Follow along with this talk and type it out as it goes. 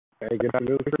Hey, good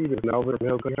afternoon, Krissy. This is Melvin from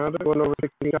Hill Country, going over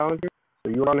 16 challenges.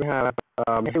 So you only have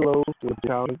halos with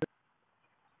challenges.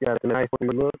 You got a nice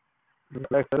look.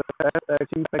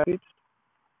 XXU package.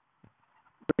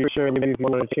 Pretty sure maybe if you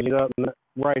want to change it up,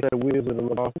 right set of wheels is a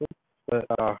little awesome. But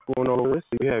going over this,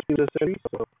 so you have two cities.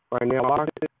 So right now, lock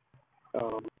it.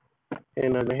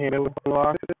 And the handle with the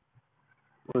lock it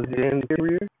was the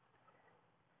interior.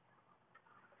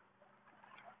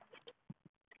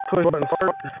 Push button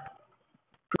start.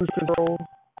 Cruise control.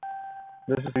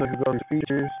 This is going to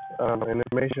features and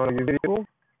information on your vehicle.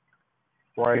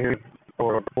 Right here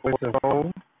for voice and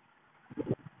phone.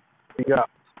 You got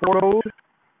sport mode,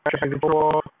 traction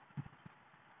control,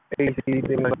 AC,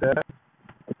 things like that.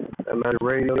 And there's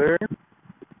radio there.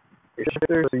 Your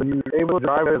shifter, so you're able to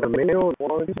drive as a manual as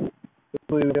long as it's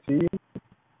completely up to you.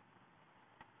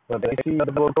 But the AC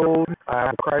double cold, I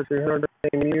have a Krissy 300 the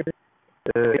same year.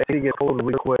 The AC gets cold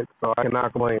really quick, so I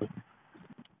cannot complain.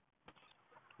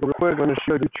 Real quick, I'm going to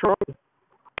show you the trunk.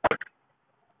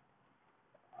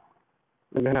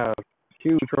 We're going to have a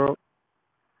huge trunk.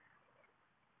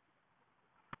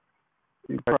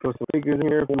 You can put some figures in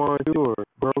here if you want to, or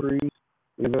groceries,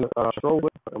 even a stroller.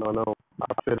 I don't know,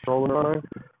 I fit a stroller on.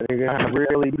 And you're going to have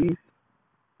rear LEDs.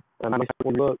 A nice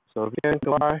look. So if you can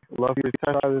come by, love you to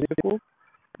test out this vehicle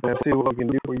and see what we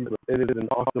can do for you. It is an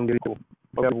awesome vehicle.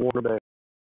 Hope you have a wonderful day.